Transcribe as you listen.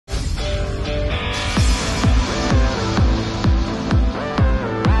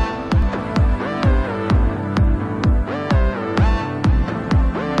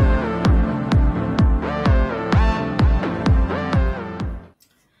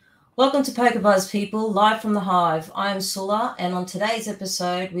Welcome to 𝗶𝗶𝗄𝗏 people, live from the Hive. I am 𝗀𝗏, and on today's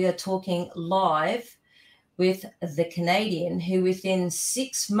episode, we are talking live with the Canadian who within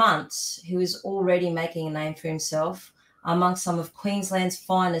 6 months, who is already making a name for himself amongst some of Queensland's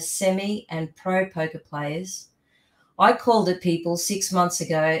finest semi and pro poker players. I called it people 6 months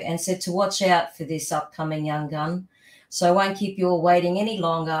ago and said to watch out for this upcoming young gun. So I won't keep you all waiting any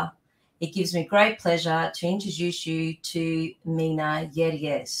longer. It gives me great pleasure to introduce you to Mina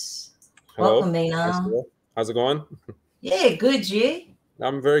Gerges. Hello. Welcome, Mina. How's it going? Yeah, good, you?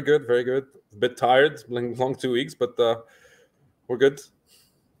 I'm very good, very good. A bit tired, it's been long 2 weeks, but we're good.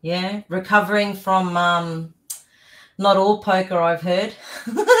 Yeah, recovering from not all poker, I've heard.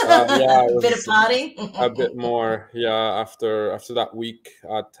 Yeah, A bit of partying. A bit more, yeah. After that week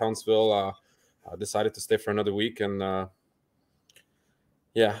at Townsville, I decided to stay for another week, and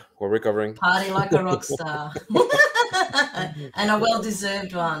yeah, we're recovering. Party like a rock star. And a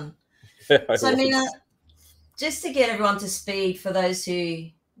well-deserved one. Yeah, So, Mina, just to get everyone to speed, for those who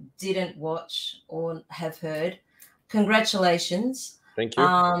didn't watch or have heard, congratulations. Thank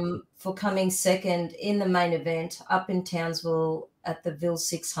you. For coming second in the main event up in Townsville at the Ville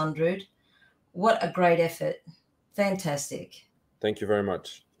 600. What a great effort. Fantastic. Thank you very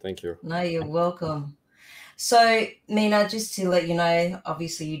much. Thank you. No, you're welcome. So, Mina, just to let you know,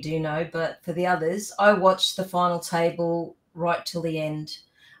 obviously you do know, but for the others, I watched the final table right till the end.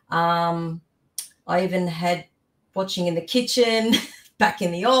 I even had watching in the kitchen, back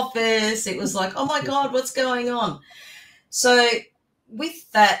in the office. It was like, oh my God, what's going on? So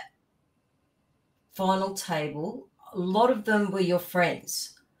with that final table, a lot of them were your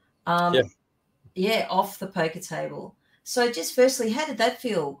friends. Yeah, off the poker table. So just firstly, how did that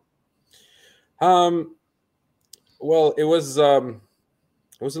feel? Well, it was a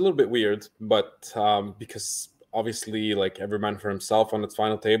little bit weird, but because obviously, like, every man for himself on its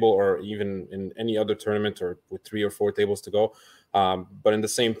final table, or even in any other tournament, or with 3 or 4 tables to go. But in the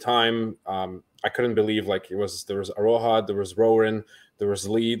same time, I couldn't believe, like, there was Aroha, there was Rowan, there was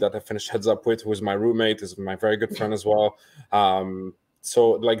Lee that I finished heads up with, who was my roommate, is my very good friend as well. So,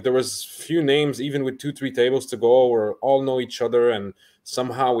 like, there was few names, even with 2, 3 tables to go, where all know each other, and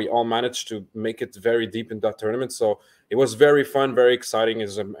somehow we all managed to make it very deep in that tournament. So it was very fun, very exciting. It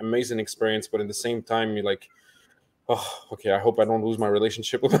was an amazing experience, but at the same time, you're like, oh, okay, I hope I don't lose my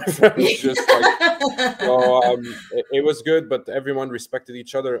relationship with my friends. Just like, so, it was good, but everyone respected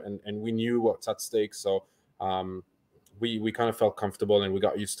each other, and we knew what's at stake. So we kind of felt comfortable, and we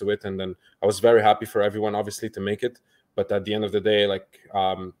got used to it. And then I was very happy for everyone, obviously, to make it. But at the end of the day, like,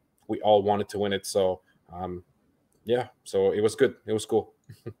 we all wanted to win it. So yeah, so it was good. It was cool.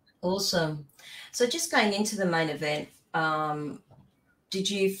 Awesome. So just going into the main event, did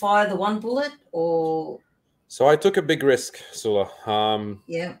you fire the one bullet or? So I took a big risk, 𝗀𝗏.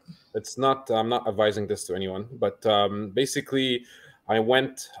 Yeah. It's not. I'm not advising this to anyone, but basically, I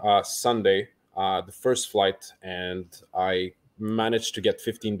went Sunday, the first flight, and I managed to get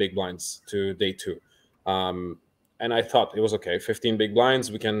 15 big blinds to day 2, and I thought it was okay. 15 big blinds,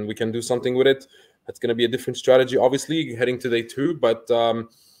 we can do something with it. That's going to be a different strategy, obviously, heading to day 2. But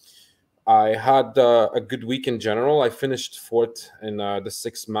I had a good week in general. I finished 4th in the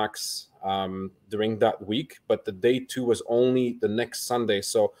 6 max during that week, but the day 2 was only the next Sunday,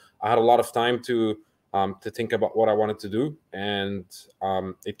 so I had a lot of time to think about what I wanted to do. And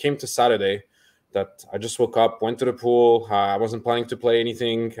it came to Saturday that I just woke up, went to the pool. I wasn't planning to play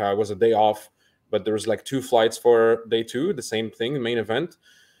anything. It was a day off, but there was like 2 flights for day 2, the same thing, the main event.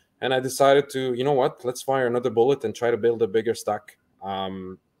 And I decided to, you know what, let's fire another bullet and try to build a bigger stack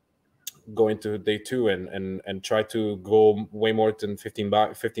going to day 2, and try to go way more than 15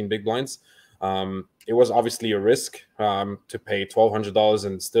 big blinds. It was obviously a risk to pay $1,200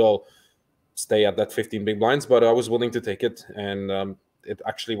 and still stay at that 15 big blinds, but I was willing to take it, and it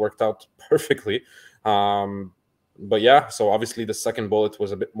actually worked out perfectly. But yeah, so obviously the second bullet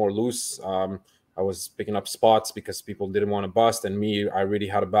was a bit more loose. I was picking up spots because people didn't want to bust, and me, I really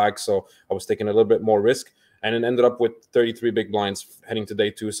had a bag, so I was taking a little bit more risk, and it ended up with 33 big blinds heading to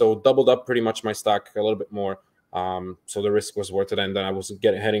day 2. So doubled up pretty much my stack a little bit more. So the risk was worth it, and then I was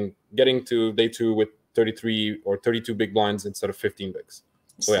getting to day 2 with 33 or 32 big blinds instead of 15 bigs.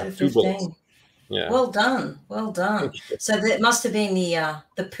 So yeah, 2 bullets. Yeah. Well done. Well done. So that must have been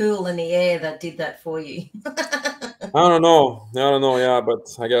the pool and the air that did that for you. I don't know. Yeah, but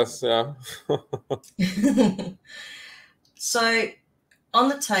I guess, yeah. So on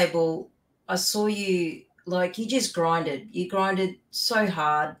the table, I saw you, like, you just grinded. You grinded so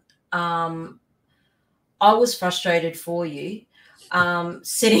hard. I was frustrated for you,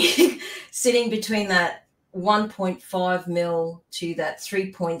 sitting between that 1.5 mil to that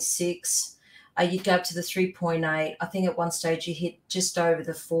 3.6. You'd go up to the 3.8. I think at one stage you hit just over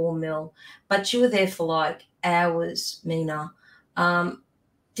the 4 mil, but you were there for like hours, Mina.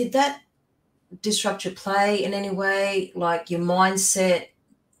 Did that disrupt your play in any way? Like your mindset,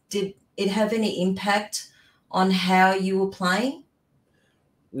 did it have any impact on how you were playing?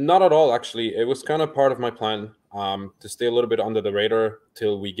 Not at all, actually. It was kind of part of my plan, to stay a little bit under the radar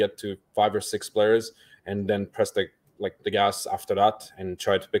till we get to 5 or 6 players, and then press the gas after that and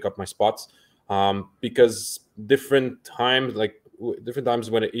try to pick up my spots. Because different times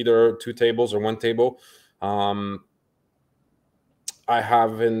when either 2 tables or 1 table, I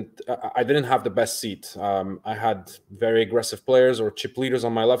didn't have the best seat. I had very aggressive players or chip leaders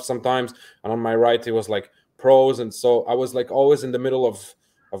on my left sometimes, and on my right it was like pros, and so I was like always in the middle of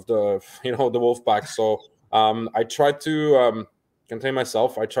the the wolf pack. So I tried to contain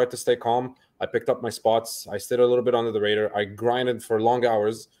myself. I tried to stay calm. I picked up my spots. I stayed a little bit under the radar. I grinded for long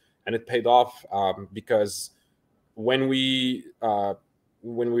hours, and it paid off, because when we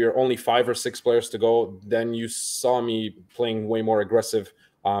were only 5 or 6 players to go, then you saw me playing way more aggressive,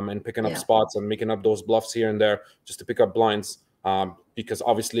 and picking up spots and making up those bluffs here and there just to pick up blinds, because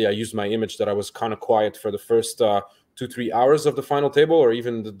obviously I used my image that I was kind of quiet for the first 2-3 hours of the final table, or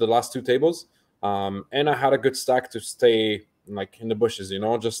even the last 2 tables, and I had a good stack to stay like in the bushes,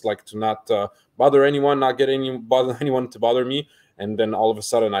 just like to not bother anyone, not get anyone to bother me. And then all of a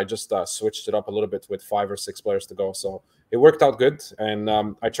sudden I just switched it up a little bit with 5 or 6 players to go. So it worked out good. And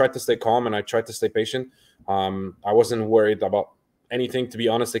I tried to stay calm, and I tried to stay patient. I wasn't worried about anything, to be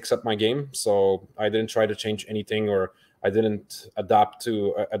honest, except my game. So I didn't try to change anything, or I didn't adapt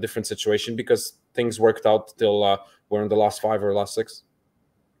to a different situation, because things worked out till we're in the last 5 or last 6.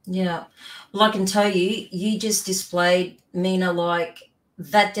 Yeah. Well, I can tell you, you just displayed, Mina, like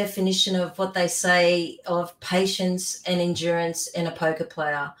that definition of what they say of patience and endurance in a poker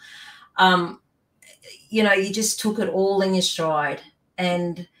player. You just took it all in your stride.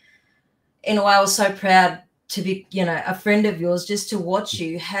 And in a way, I was so proud to be, a friend of yours, just to watch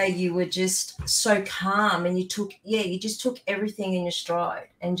you, how you were just so calm, and you just took everything in your stride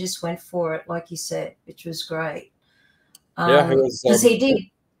and just went for it, like you said, which was great. Yeah, it was. Because he did.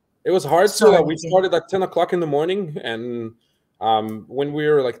 It was hard to. We started at 10 o'clock in the morning, and when we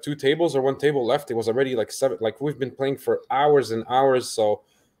were like 2 tables or 1 table left, it was already like 7. Like, we've been playing for hours and hours, so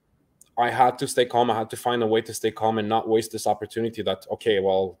I had to stay calm. I had to find a way to stay calm and not waste this opportunity. That, okay,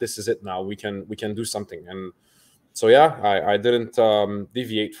 well, this is it now. We can do something. And so yeah, I didn't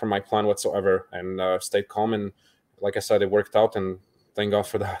deviate from my plan whatsoever, and stayed calm. And like I said, it worked out, and thank God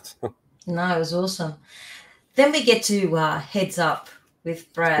for that. No, it was awesome. Then we get to Heads Up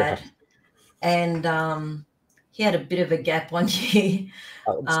with Brad, and he had a bit of a gap on you.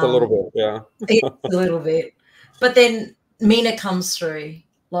 Just a little bit, yeah. A little bit. But then Mina comes through,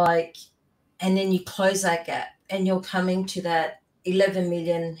 and then you close that gap, and you're coming to that 11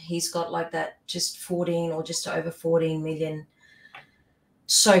 million. He's got like that just 14 or just over 14 million.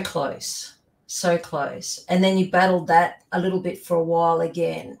 So close, so close. And then you battled that a little bit for a while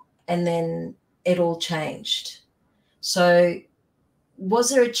again, and then it all changed. So what was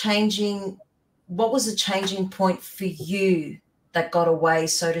the changing point for you that got away,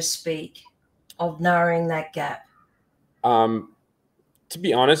 so to speak, of narrowing that gap? To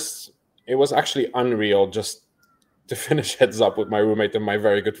be honest, it was actually unreal just to finish Heads Up with my roommate and my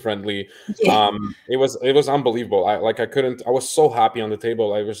very good friend Lee. Yeah. It was unbelievable. I was so happy on the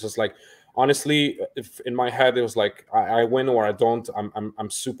table. I was just like, honestly, if in my head it was like, I win or I don't, I'm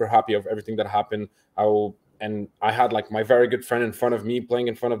super happy of everything that happened. And I had like my very good friend in front of me playing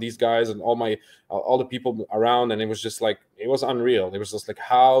in front of these guys and all the people around, and it was just like, it was unreal. It was just like,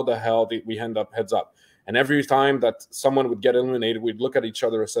 how the hell did we end up Heads Up? And every time that someone would get eliminated, we'd look at each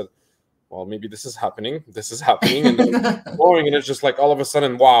other and said, well, maybe this is happening, and then going, and it's just like all of a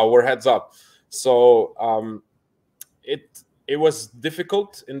sudden, wow, we're Heads Up. So it was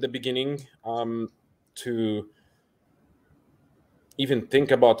difficult in the beginning to even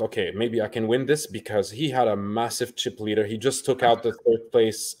think about, okay, maybe I can win this, because he had a massive chip leader. He just took out the 3rd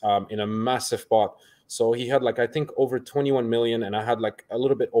place in a massive pot. So he had like, I think, over 21 million, and I had like a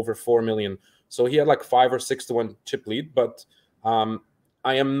little bit over 4 million. So he had like 5 or 6 to 1 chip lead. But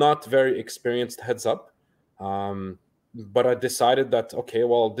I am not very experienced Heads Up. But I decided that, okay,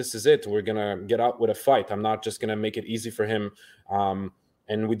 well, this is it. We're going to get out with a fight. I'm not just going to make it easy for him.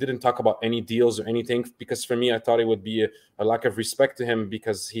 And we didn't talk about any deals or anything, because for me, I thought it would be a lack of respect to him,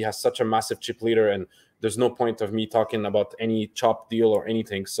 because he has such a massive chip leader, and there's no point of me talking about any chop deal or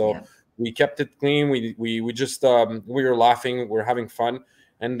anything. So we kept it clean. We just we were laughing, we were having fun.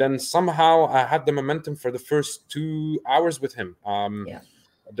 and then somehow I had the momentum for the first 2 hours with him.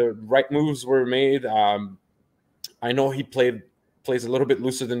 The right moves were made. I know he plays a little bit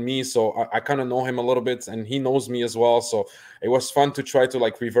looser than me, so I kind of know him a little bit, and he knows me as well. So it was fun to try to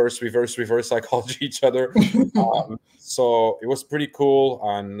like reverse psychology each other. So it was pretty cool,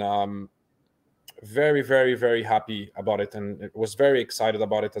 and very, very, very happy about it, and it was very excited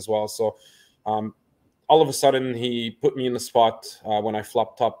about it as well. So all of a sudden he put me in the spot when I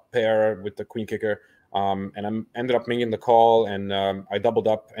flopped top pair with the queen kicker, and I ended up making the call, and I doubled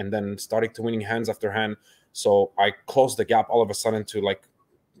up and then started to winning hands after hand. So I closed the gap all of a sudden to like,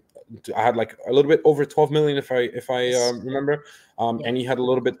 I had like a little bit over 12 million if I remember, and he had a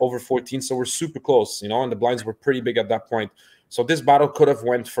little bit over 14. So we're super close, you know, and the blinds were pretty big at that point. So this battle could have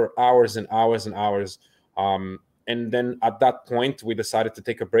went for hours and hours and hours. And then at that point, we decided to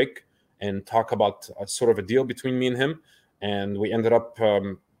take a break and talk about a sort of a deal between me and him. And we ended up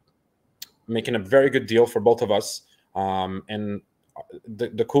making a very good deal for both of us. And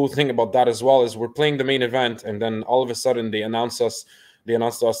the cool thing about that as well is we're playing the main event, and then all of a sudden they announced to us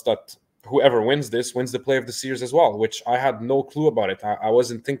that whoever wins this wins the play of the series as well, which I had no clue about it. I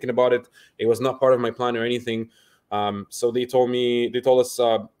wasn't thinking about it. It was not part of my plan or anything. So they told us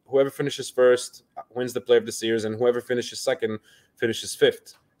whoever finishes first wins the play of the series, and whoever finishes second finishes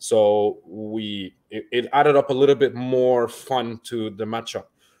fifth. So it added up a little bit more fun to the matchup.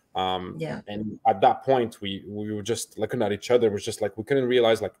 And at that point we were just looking at each other. It was just like we couldn't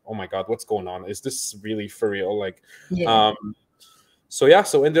realize, like, oh my god, what's going on? Is this really for real? Like, so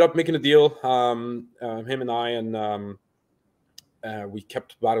ended up making a deal, him and I, and we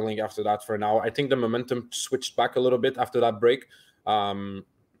kept battling after that for an hour. I think the momentum switched back a little bit after that break, and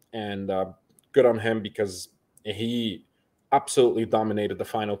good on him, because he absolutely dominated the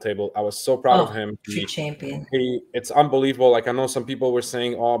final table. I was so proud of him. True champion. It's unbelievable. Like, I know some people were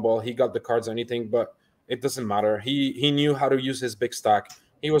saying, oh, well, he got the cards or anything, but it doesn't matter. He knew how to use his big stack.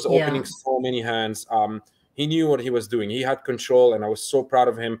 He was opening so many hands. He knew what he was doing. He had control, and I was so proud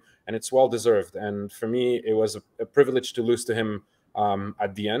of him, and it's well deserved. And for me, it was a privilege to lose to him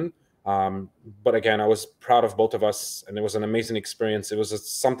at the end. But again, I was proud of both of us, and it was an amazing experience. It was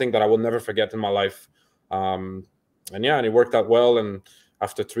something that I will never forget in my life. And it worked out well. And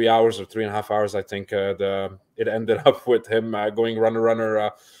after 3 hours or 3.5 hours, I think it ended up with him going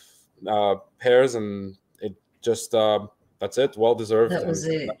runner pairs, and it just that's it. Well deserved. That was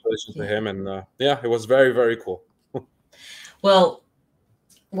it. Congratulations to him, and it was very, very cool. Well,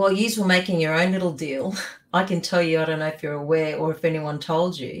 while you were making your own little deal, I can tell you, I don't know if you're aware or if anyone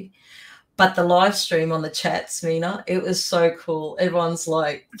told you, but the live stream on the chats, Mina, it was so cool. Everyone's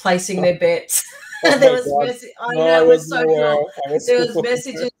like placing their bets. There was it was so cool. There was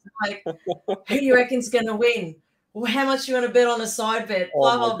messages like, who do you reckon's going to win? Well, how much you want to bet on a side bet?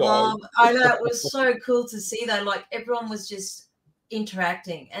 Blah, blah, blah. I know, it was so cool to see that. Like, everyone was just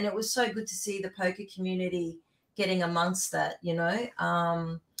interacting, and it was so good to see the poker community getting amongst that, you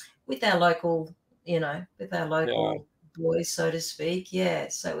know, with our local, boys, so to speak. Yeah,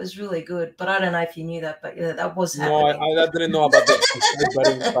 so it was really good. But I don't know if you knew that, but that was happening. No, I didn't know about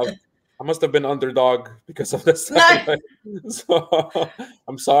that. I must have been underdog because of this. No. So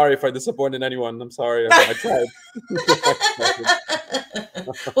I'm sorry if I disappointed anyone. I'm sorry. I tried.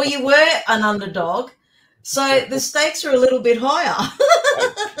 Well, you were an underdog, so the stakes are a little bit higher.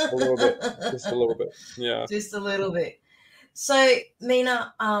 A little bit. Just a little bit. Yeah. Just a little bit. So,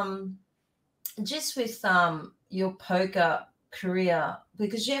 Mina, just with your poker career,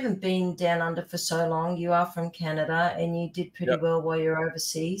 because you haven't been down under for so long, you are from Canada, and you did pretty well while you're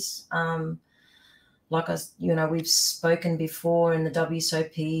overseas. Like we've spoken before in the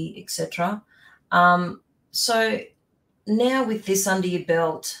𝗶𝗶, etc. So now with this under your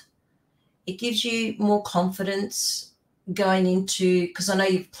belt, it gives you more confidence going into, because I know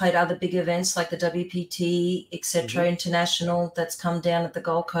you've played other big events like the WPT, etc., international, that's come down at the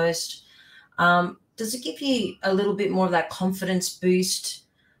Gold Coast. Does it give you a little bit more of that confidence boost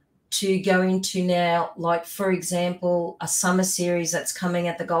to go into now, like, for example, a summer series that's coming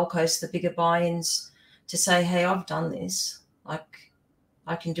at the Gold Coast, the bigger buy-ins, to say, hey, I've done this, like,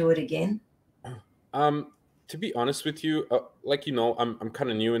 I can do it again? To be honest with you, I'm kind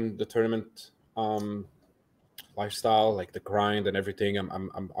of new in the tournament lifestyle, like the grind and everything.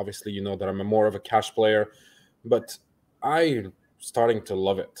 I'm obviously, that I'm more of a cash player, but I'm starting to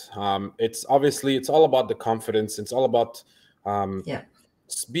love it. It's all about the confidence. It's all about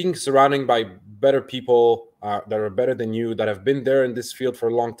being surrounded by better people that are better than you, that have been there in this field for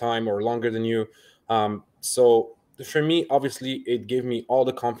a long time or longer than you. So for me, obviously, it gave me all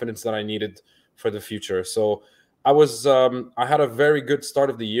the confidence that I needed for the future. So I had a very good start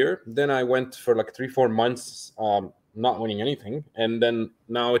of the year. Then I went for like 3-4 months not winning anything, and then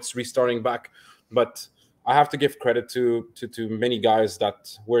now it's restarting back. But I have to give credit to many guys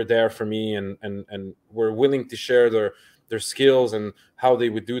that were there for me and were willing to share their skills and how they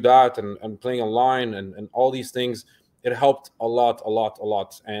would do that, and playing online and all these things. It helped a lot.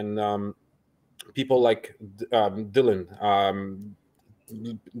 And people like Dylan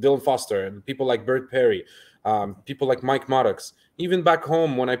Foster, and people like Bert Perry, people like Mike Maddox. Even back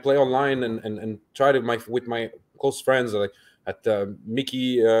home when I play online and try to with my close friends, like at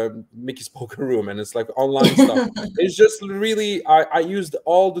Mickey's poker room, and it's like online stuff. It's just really I used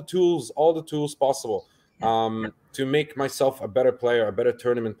all the tools possible to make myself a better player, a better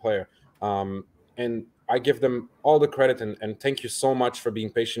tournament player. And I give them all the credit, and thank you so much for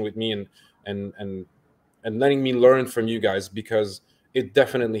being patient with me and letting me learn from you guys, because it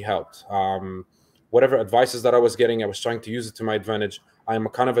definitely helped. Whatever advices that I was getting, I was trying to use it to my advantage. I'm a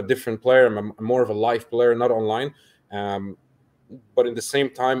kind of a different player. I'm more of a live player, not online. But at the same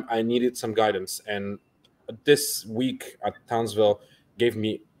time, I needed some guidance. And this week at Townsville gave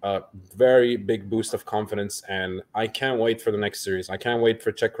me a very big boost of confidence. And I can't wait for the next series. I can't wait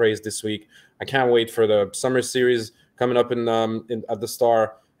for Czech Race this week. I can't wait for the summer series coming up at the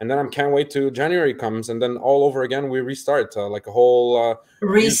Star. And then I can't wait till January comes, and then all over again we restart, like a whole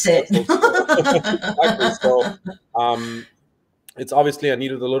reset. Exactly. So it's obviously I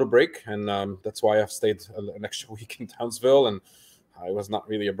needed a little break, and that's why I've stayed an extra week in Townsville. And it was not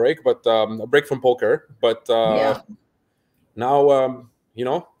really a break, but a break from poker. But now you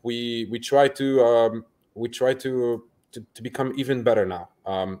know, we try to become even better now.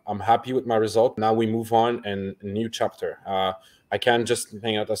 I'm happy with my result. Now we move on, and a new chapter. I can't just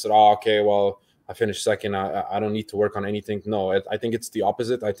hang out. I said, oh, okay, well, I finished second. I don't need to work on anything. No, I think it's the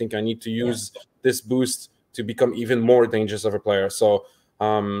opposite. I think I need to use this boost to become even more dangerous of a player. So,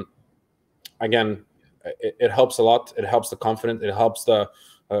 again, it helps a lot. It helps the confidence. It helps the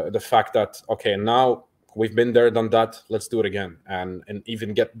fact that, okay, now we've been there, done that. Let's do it again, and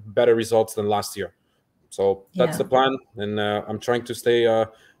even get better results than last year. So that's the plan. And I'm trying to stay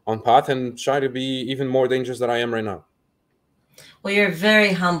on path and try to be even more dangerous than I am right now. Well, you're a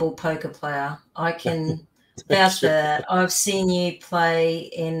very humble poker player. I can vouch for that. I've seen you play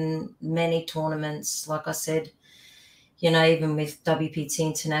in many tournaments. Like I said, you know, even with WPT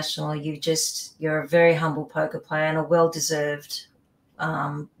International, you're a very humble poker player and a well-deserved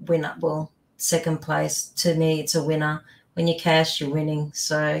winner. Well, second place, to me, it's a winner. When you cash, you're winning.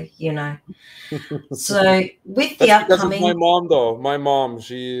 So, you know. So with the upcoming... Because of my mom, though. My mom,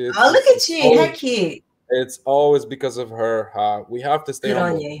 she... Oh, look at you. How cute. It's always because of her. We have to stay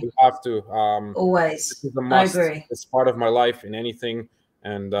humble. We have to. Always. This is a must. I agree. It's part of my life in anything,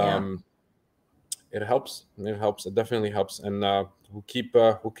 and it helps. It helps. It definitely helps. And we'll keep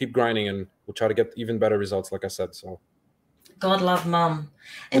grinding, and we'll try to get even better results. Like I said, so. God love mum.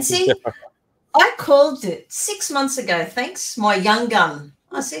 And see, I called it 6 months ago. Thanks, my young gun.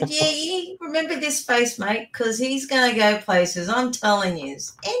 I said, yeah, you remember this face, mate, because he's going to go places. I'm telling you.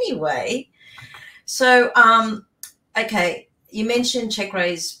 Anyway. So, okay, you mentioned Czech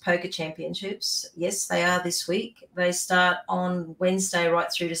Race Poker Championships. Yes, they are this week. They start on Wednesday right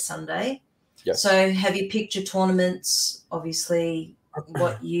through to Sunday. Yes. So have you picked your tournaments, obviously,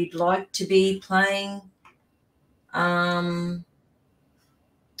 what you'd like to be playing? Oh,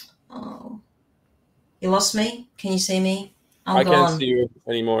 you lost me? Can you see me? I can't see you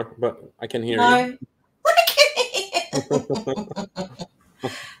anymore, but I can hear you.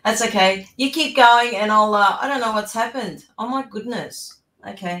 That's okay. You keep going, and I'll. I don't know what's happened. Oh my goodness.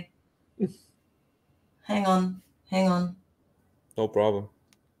 Okay. Hang on. No problem.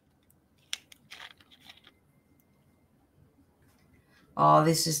 Oh,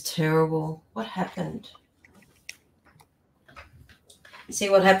 this is terrible. What happened? See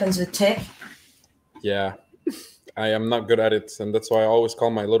what happens with tech? Yeah, I am not good at it, and that's why I always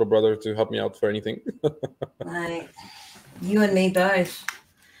call my little brother to help me out for anything. Mate, you and me both.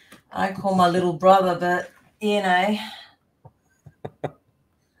 I call my little brother, but, you know.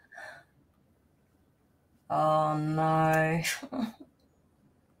 Oh, no.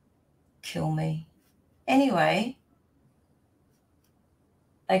 Kill me. Anyway.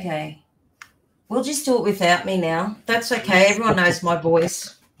 Okay. We'll just do it without me now. That's okay. Everyone knows my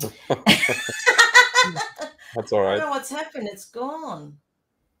voice. That's all right. I don't know what's happened. It's gone.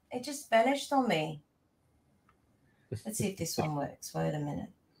 It just vanished on me. Let's see if this one works. Wait a minute.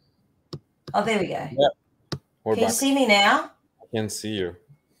 Oh, there we go. Yeah. Can you see me now? I can see you.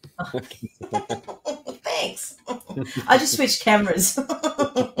 Oh. Thanks. I just switched cameras.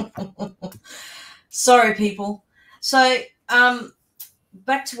 Sorry, people. So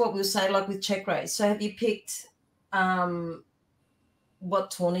back to what we were saying, like with check race. So have you picked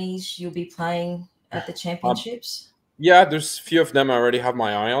what tourneys you'll be playing at the championships? Yeah, there's a few of them I already have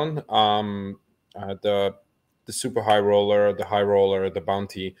my eye on. The super high roller, the high roller, the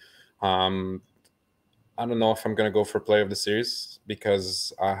bounty. I don't know if I'm gonna go for play of the series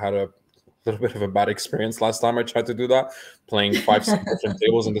because I had a little bit of a bad experience last time I tried to do that, playing 5 different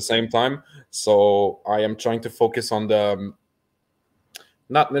tables at the same time. So I am trying to focus on the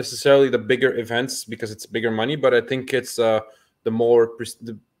not necessarily the bigger events because it's bigger money, but I think it's the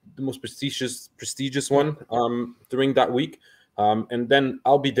most prestigious one during that week. And then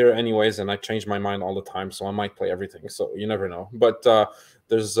I'll be there anyways, and I change my mind all the time, so I might play everything. So you never know. But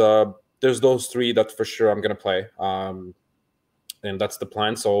there's those 3 that for sure I'm gonna play, and that's the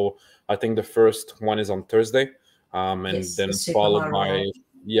plan. So I think the first one is on Thursday, and Yes, then the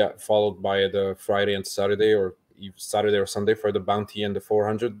followed by the Friday and Saturday, or Saturday or Sunday for the bounty and the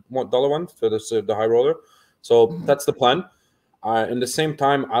 $400 one for the high roller. So that's the plan. In the same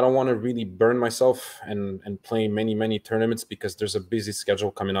time, I don't want to really burn myself and play many tournaments because there's a busy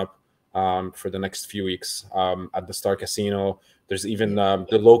schedule coming up for the next few weeks at the Star Casino. There's even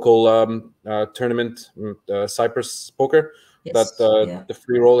the local tournament, Cyprus Poker, that the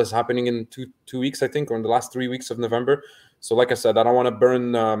free roll is happening in two weeks, I think, or in the last 3 weeks of November. So like I said, I don't want to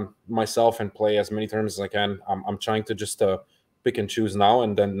burn myself and play as many tournaments as I can. I'm trying to just pick and choose now,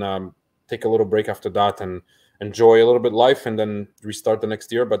 and then take a little break after that and enjoy a little bit life, and then restart the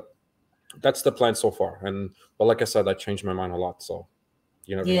next year. But that's the plan so far. But like I said, I changed my mind a lot. So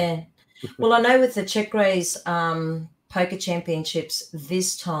you never know. Well, I know with the Czech Race Poker Championships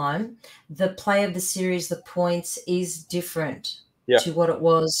this time, the play of the series, the points is different to what it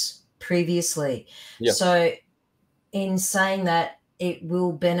was previously. Yes. So in saying that, it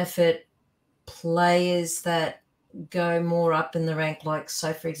will benefit players that go more up in the rank, like,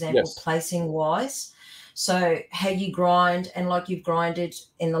 so for example, placing wise. So how you grind, and like you've grinded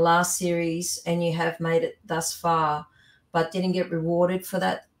in the last series and you have made it thus far, but didn't get rewarded for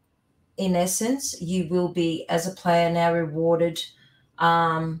that, in essence, you will be, as a player now, rewarded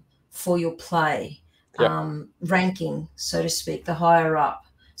for your play, ranking, so to speak, the higher up.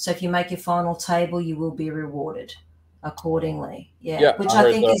 So if you make your final table, you will be rewarded accordingly. Which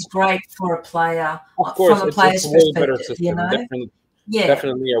I think is great for a player, of course, from a player's perspective, you know?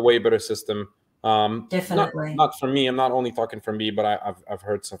 Definitely a way better system. Definitely. Not for me. I'm not only talking for me, but I've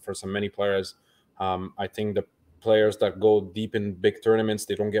heard for some many players. I think the players that go deep in big tournaments,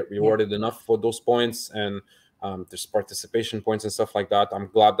 they don't get rewarded enough for those points, and there's participation points and stuff like that. I'm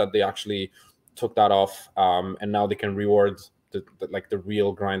glad that they actually took that off, and now they can reward the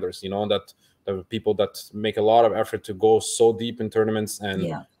real grinders. You know, that the people that make a lot of effort to go so deep in tournaments, and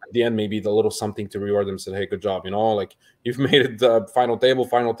at the end maybe the little something to reward them. Said, hey, good job. You know, like, you've made it the final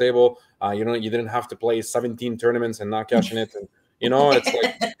table. You know, you didn't have to play 17 tournaments and not catching it. And you know, it's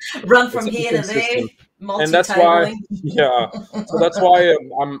like run from here to there, and that's why, so that's why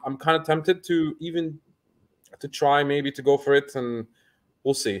I'm kind of tempted to try maybe to go for it, and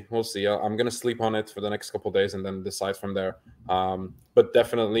we'll see. I'm gonna sleep on it for the next couple of days and then decide from there. But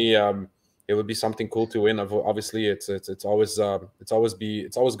definitely, it would be something cool to win. Obviously, it's always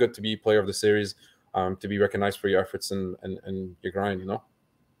good to be player of the series, to be recognized for your efforts and your grind. You know.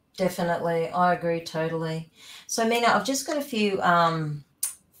 Definitely. I agree totally. So, Mina, I've just got a few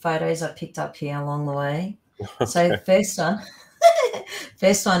photos I picked up here along the way. Okay. So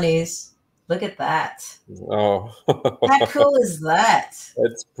first one is, look at that. Oh. How cool is that?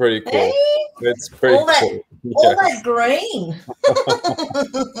 It's pretty cool. Hey? It's pretty cool. All that green.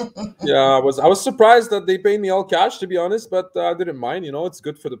 Yeah, I was surprised that they paid me all cash, to be honest, but I didn't mind. You know, it's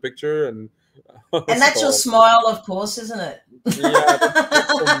good for the picture. And that's your smile, of course, isn't it? Yeah,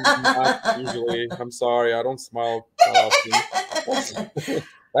 that's usually. I'm sorry, I don't smile often.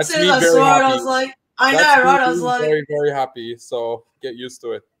 That's me very happy. I was like, I know, right? I was like, very, very happy. So get used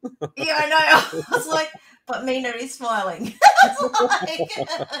to it. Yeah, I know. I was like, but Mina is smiling.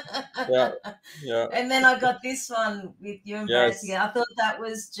 Yeah. And then I got this one with you and Brad together. I thought that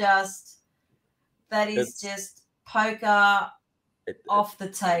was just poker off the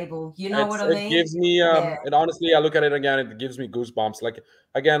table. You know what I mean? It gives me, and honestly, I look at it again, it gives me goosebumps. Like,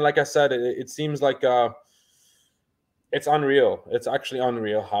 again, like I said, it seems like it's unreal. It's actually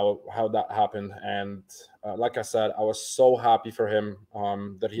unreal how that happened. And like I said, I was so happy for him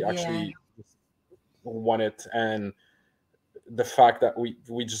that he actually won it. And the fact that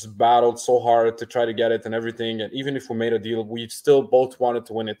we just battled so hard to try to get it and everything. And even if we made a deal, we still both wanted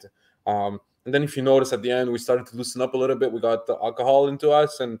to win it. And then if you notice at the end, we started to loosen up a little bit. We got the alcohol into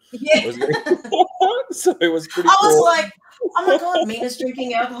us, and it was So it was pretty I cool. was like, oh my God, Mina's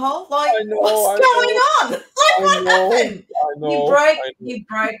drinking alcohol. Like, I know, what's going on? Like, what happened? I know, You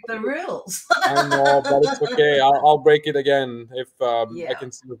broke the rules. I know, but it's okay. I'll break it again if I Yeah.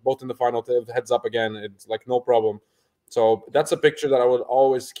 can see us both in the final heads up again. It's like no problem. So that's a picture that I would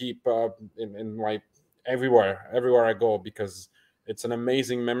always keep in my everywhere I go, because it's an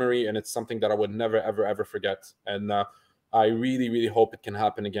amazing memory and it's something that I would never ever forget. And I really hope it can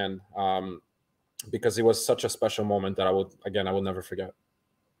happen again, because it was such a special moment that I will never forget.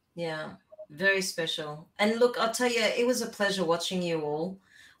 Yeah, very special. And look, I'll tell you, it was a pleasure watching you all.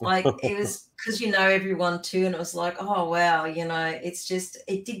 Like, it was because you know everyone too, and it was like, oh wow, you know, it's just,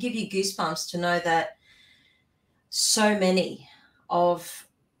 it did give you goosebumps to know that so many of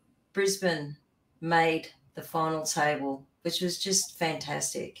Brisbane made the final table, which was just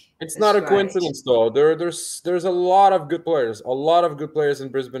fantastic. It's not a coincidence, though. There's a lot of good players, in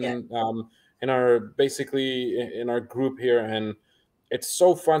Brisbane, in our group here, and it's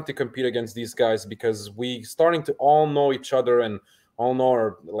so fun to compete against these guys because we starting to all know each other and all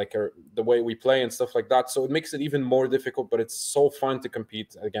know the way we play and stuff like that. So it makes it even more difficult, but it's so fun to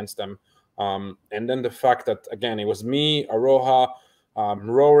compete against them. And then the fact that, again, it was me, Aroha,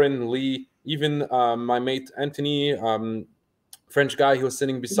 Rowan, Lee, even my mate Anthony, French guy who was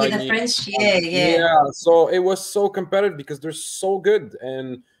sitting beside me. French, yeah. So it was so competitive because they're so good,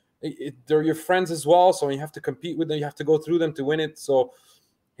 and they're your friends as well. So you have to compete with them. You have to go through them to win it. So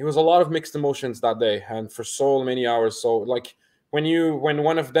it was a lot of mixed emotions that day, and for so many hours. So like when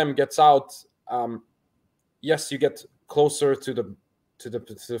one of them gets out, yes, you get closer to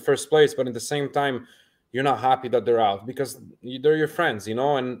the first place, but at the same time, you're not happy that they're out because they're your friends, you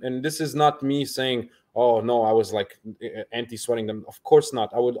know. And this is not me saying, oh no, I was like anti-sweating them. Of course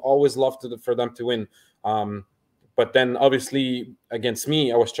not. I would always love for them to win. But then obviously against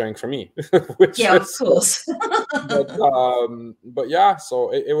me, I was cheering for me. Which of course. but yeah,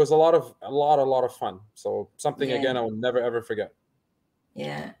 so it was a lot of fun. So something again I will never ever forget.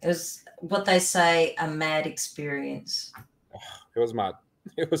 Yeah, it was what they say, a mad experience. It was mad.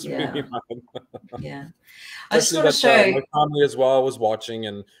 It was really mad. Yeah. I just want to show my family as well was watching,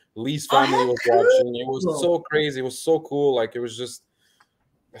 and Lee's family was watching. It was so crazy. It was so cool. Like, it was just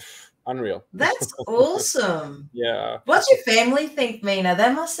unreal. That's awesome. Yeah. What's your family think, Mina?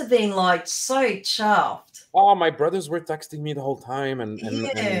 They must have been like so chuffed. Oh, my brothers were texting me the whole time and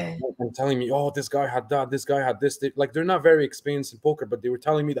telling me, oh, this guy had that, this guy had this. They're not very experienced in poker, but they were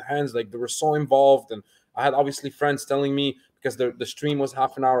telling me the hands, like they were so involved. And I had obviously friends telling me, because the stream was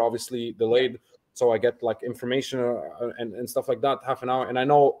half an hour, obviously delayed. So I get like information and stuff like that, half an hour. And I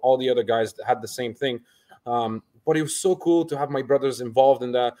know all the other guys that had the same thing. But it was so cool to have my brothers involved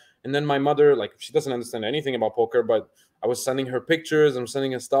in that. And then my mother, like, she doesn't understand anything about poker, but I was sending her pictures, I'm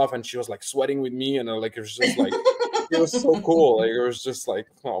sending her stuff, and she was like sweating with me. And like, it was just like, it was so cool. Like, it was just like,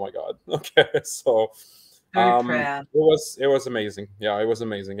 oh my God. Okay. So very proud. It was amazing. Yeah, it was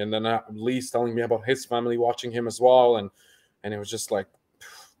amazing. And then Lee's telling me about his family watching him as well. And it was just like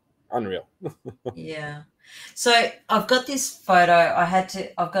unreal. Yeah. So I've got this photo.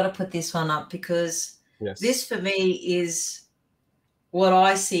 I've got to put this one up because this for me is what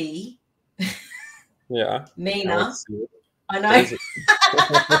I see. Yeah. Mina. I know.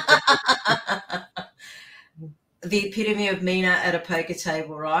 The epitome of Mina at a poker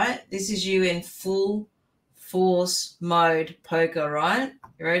table, right? This is you in full force mode poker, right?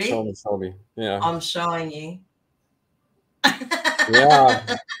 You ready? Show me. Yeah. I'm showing you.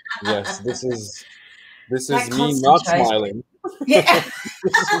 Yeah. Yes. This is me not smiling. Yeah.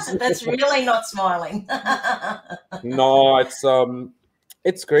 That's really not smiling. No,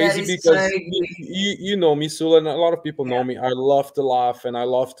 it's crazy because so you know me, Sula, and a lot of people know me. I love to laugh and I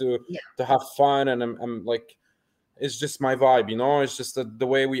love to have fun, and I'm like, it's just my vibe, you know. It's just the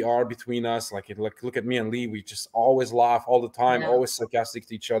way we are between us. Like look at me and Lee. We just always laugh all the time, always sarcastic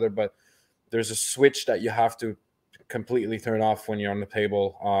to each other. But there's a switch that you have to completely turn off when you're on the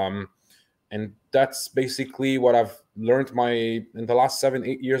table. And that's basically what I've learned in the last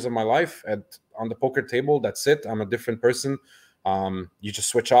 7-8 years of my life on the poker table. That's it. I'm a different person. You just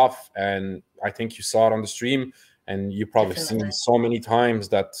switch off, and I think you saw it on the stream, and you probably seen it so many times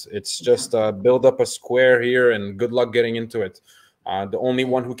that it's just build up a square here and good luck getting into it. The only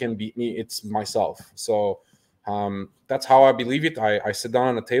one who can beat me, it's myself. So that's how I believe it. I sit down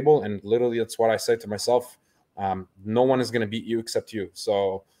on a table, and literally that's what I say to myself. No one is going to beat you except you.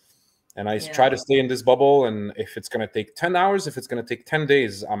 So, and I try to stay in this bubble, and if it's going to take 10 hours, if it's going to take 10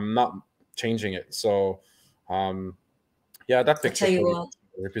 days, I'm not changing it. So yeah, that picture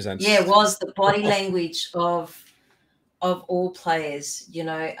represents. Yeah, it was the body language of all players. You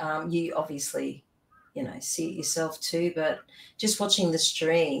know, you obviously you know, see it yourself too. But just watching the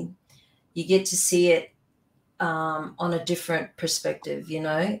stream, you get to see it on a different perspective, you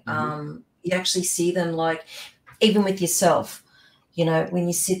know. You actually see them, like, even with yourself, you know, when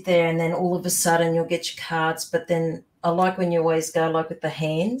you sit there and then all of a sudden you'll get your cards, but then I like when you always go like with the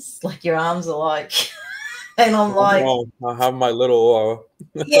hands, like your arms are like, and I'm like, I have my little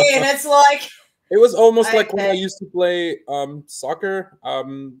yeah, and it's like, it was almost like when I used to play soccer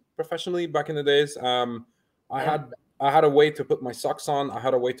professionally back in the days. I had a way to put my socks on, I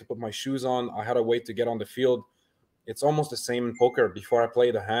had a way to put my shoes on, I had a way to get on the field. It's almost the same in poker. Before I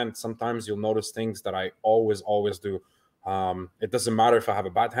play the hand, sometimes you'll notice things that I always do. It doesn't matter if I have a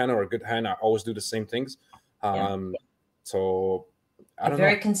bad hand or a good hand, I always do the same things. So I don't know.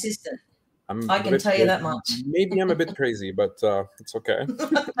 Very consistent. I can tell you that much. Maybe I'm a bit crazy, but it's okay.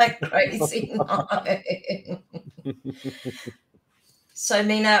 Like crazy. No. So,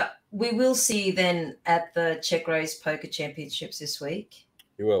 Mina, we will see you then at the Czech Race Poker Championships this week.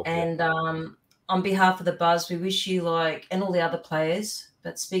 You will. And on behalf of the Buzz, we wish you, like, and all the other players,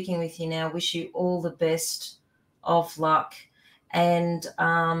 but speaking with you now, wish you all the best of luck. And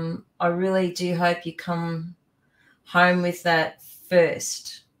I really do hope you come home with that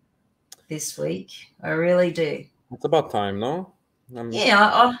first this week. I really do. It's about time, no?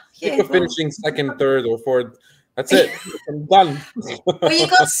 Yeah. Finishing second, third, or fourth. That's it. I'm done. Well, you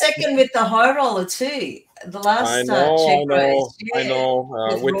got second with the high roller too. The last Czech race. Yeah. I know.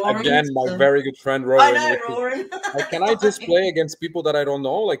 With again, my very good friend Rowan. I know, Rowan. Like, can I just play against people that I don't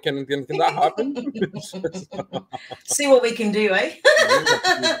know? Like, can that happen? See what we can do, eh?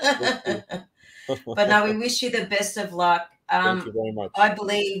 But no, we wish you the best of luck. Thank you very much. I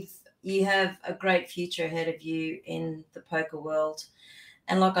believe you have a great future ahead of you in the poker world.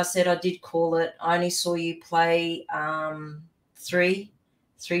 And like I said, I did call it. I only saw you play three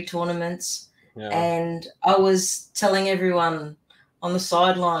tournaments. Yeah. And I was telling everyone on the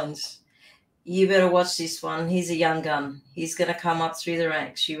sidelines, you better watch this one. He's a young gun. He's going to come up through the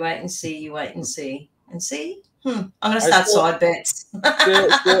ranks. You wait and see. You wait and see. And see? I'm going to start side bets.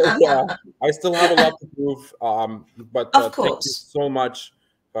 Yeah, I still have a lot to prove. But of course. Thank you so much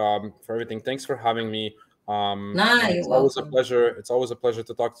for everything. Thanks for having me. It's always a pleasure. It's always a pleasure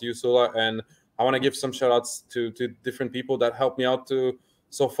to talk to you, 𝗀𝗲. And I want to give some shout outs to different people that helped me out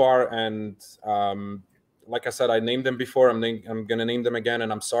so far. And like I said, I named them before. I'm going to name them again.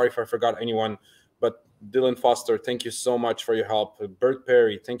 And I'm sorry if I forgot anyone. But Dylan Foster, thank you so much for your help. Bert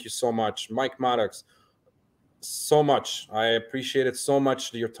Perry, thank you so much. Mike Maddox, so much. I appreciate it so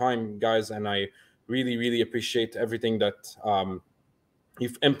much, your time, guys. And I really, really appreciate everything that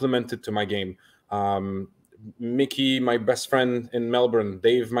you've implemented to my game. Mickey, my best friend in Melbourne,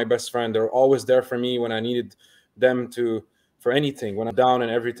 Dave, my best friend, they're always there for me when I needed them for anything, when I'm down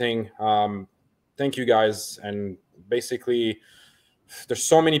and everything. Thank you guys. And basically there's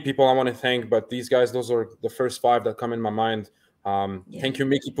so many people I want to thank, but these guys, those are the first 5 that come in my mind. Thank you,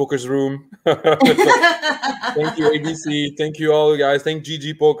 Mickey Poker's Room. Thank you, ABC. Thank you all, guys. Thank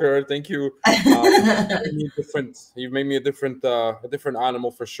GG Poker. Thank you. You've made me a different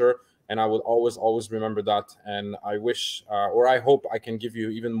animal for sure. And I will always remember that. And I wish, or I hope I can give you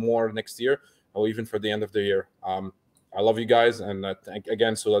even more next year, or even for the end of the year. I love you guys. And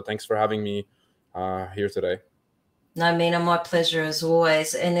again, 𝗀𝗲, thanks for having me here today. No, Mina, my pleasure as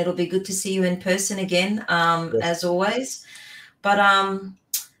always. And it'll be good to see you in person again, yes, as always. But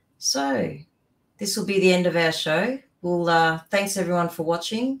so this will be the end of our show. We'll thanks everyone for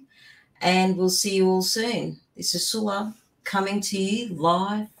watching, and we'll see you all soon. This is 𝗀𝗲 coming to you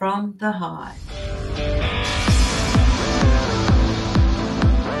live from the Hive.